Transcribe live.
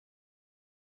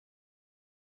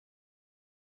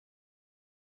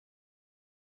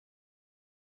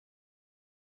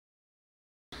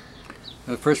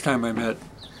The first time I met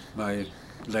my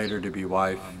later-to-be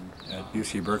wife at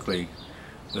UC Berkeley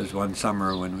was one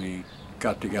summer when we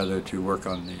got together to work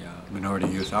on the minority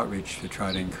youth outreach to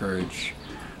try to encourage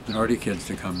minority kids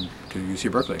to come to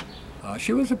UC Berkeley.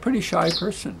 She was a pretty shy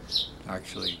person,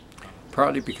 actually,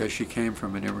 partly because she came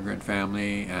from an immigrant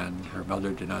family and her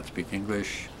mother did not speak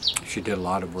English. She did a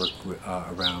lot of work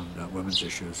around women's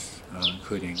issues,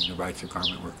 including the rights of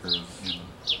garment workers in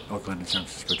Oakland and San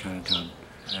Francisco Chinatown,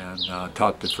 and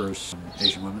taught the first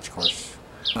Asian women's course.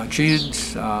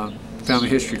 Jean's family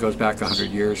history goes back 100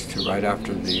 years to right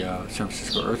after the San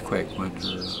Francisco earthquake, when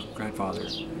her grandfather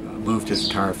moved his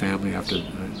entire family after the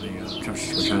San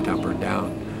Francisco Chinatown burned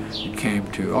down and came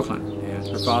to Oakland. And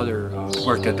her father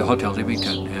worked at the Hotel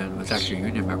Leamington and was actually a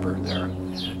union member there,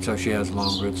 and so she has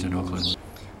long roots in Oakland.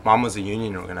 Mom was a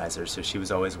union organizer, so she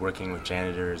was always working with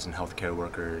janitors and healthcare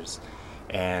workers,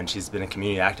 and she's been a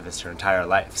community activist her entire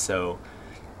life. So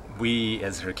we,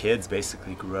 as her kids,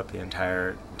 basically grew up the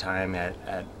entire time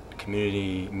at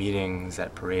community meetings,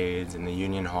 at parades, in the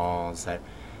union halls, at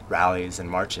rallies and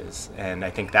marches. And I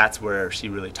think that's where she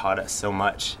really taught us so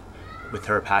much with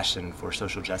her passion for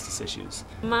social justice issues.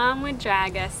 Mom would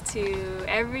drag us to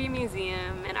every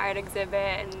museum and art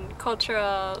exhibit and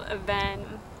cultural event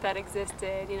that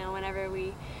existed, whenever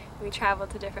we traveled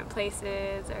to different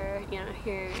places, or,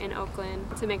 here in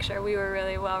Oakland, to make sure we were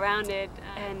really well-rounded.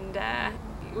 And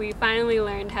we finally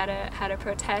learned how to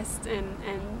protest and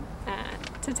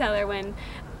to tell her when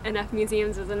enough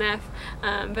museums was enough.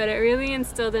 But it really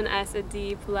instilled in us a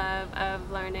deep love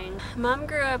of learning. Mom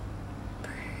grew up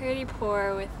pretty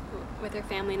poor with her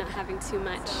family not having too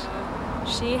much.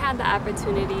 So she had the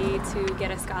opportunity to get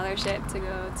a scholarship to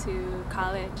go to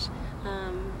college,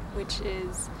 which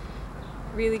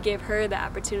really gave her the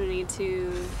opportunity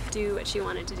to do what she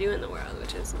wanted to do in the world,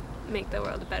 which is make the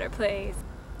world a better place.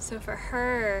 So for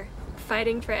her,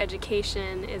 fighting for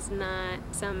education is not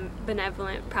some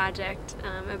benevolent project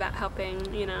about helping,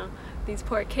 these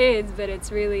poor kids, but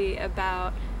it's really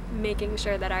about making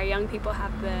sure that our young people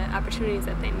have the opportunities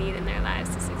that they need in their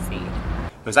lives to succeed.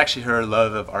 It was actually her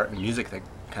love of art and music that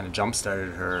kind of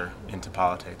jump-started her into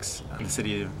politics. The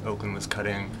city of Oakland was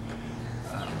cutting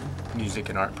music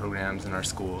and art programs in our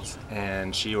schools,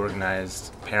 and she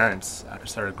organized parents to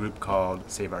start a group called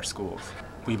Save Our Schools.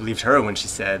 We believed her when she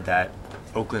said that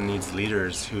Oakland needs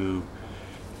leaders who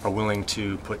are willing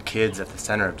to put kids at the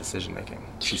center of decision making.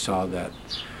 She saw that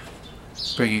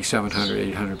bringing 700,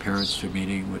 800 parents to a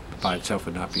meeting by itself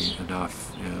would not be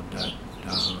enough, and that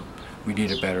we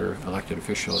needed better elected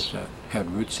officials that had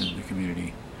roots in the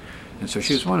community. And so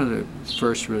she was one of the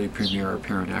first really premier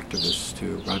parent activists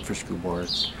to run for school board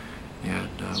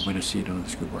and win a seat on the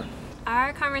school board.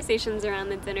 Our conversations around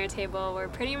the dinner table were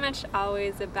pretty much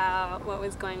always about what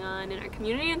was going on in our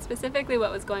community, and specifically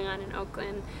what was going on in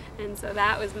Oakland. And so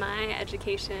that was my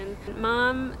education.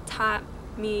 Mom taught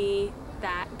me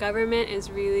that government is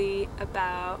really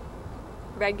about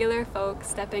regular folks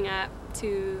stepping up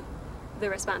to the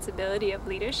responsibility of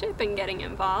leadership and getting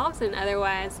involved, and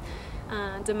otherwise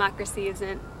democracy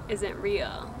isn't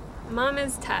real. Mom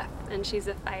is tough, and she's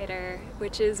a fighter,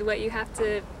 which is what you have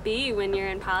to be when you're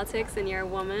in politics and you're a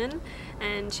woman.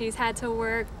 And she's had to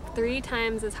work 3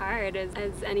 times as hard as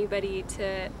anybody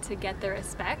to get the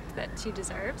respect that she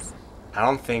deserves. I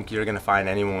don't think you're going to find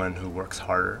anyone who works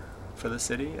harder for the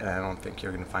city, and I don't think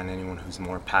you're going to find anyone who's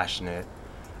more passionate,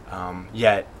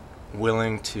 yet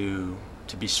willing to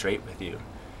be straight with you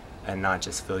and not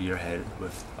just fill your head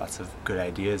with lots of good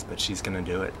ideas, but she's going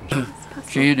to do it.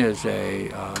 Jean is a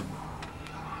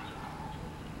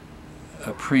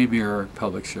premier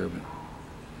public servant.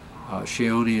 She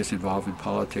only is involved in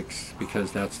politics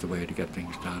because that's the way to get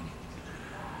things done.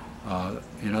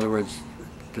 In other words,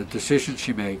 the decisions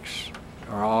she makes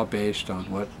are all based on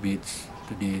what meets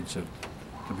the needs of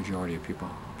the majority of people.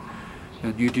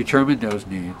 And you determine those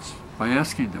needs by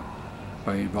asking them,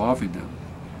 by involving them,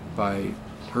 by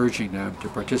urging them to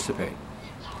participate,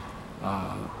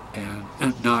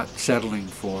 and not settling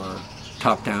for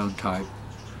top-down type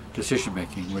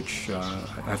decision-making, which I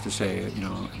have to say, a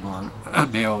more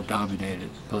male-dominated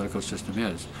political system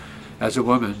is. As a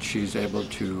woman, she's able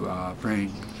to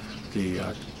bring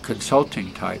the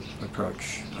consulting type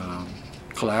approach,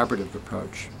 collaborative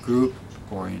approach, group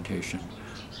orientation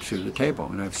to the table.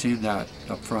 And I've seen that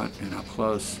up front and up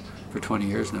close for 20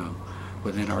 years now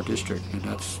within our district, and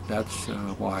that's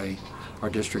why our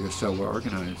district is so well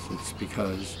organized. It's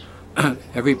because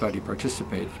everybody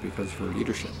participates because of her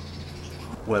leadership.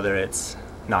 Whether it's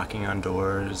knocking on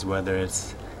doors, whether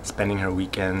it's spending her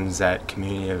weekends at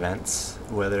community events,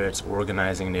 whether it's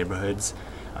organizing neighborhoods.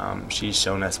 She's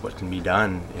shown us what can be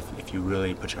done if you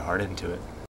really put your heart into it.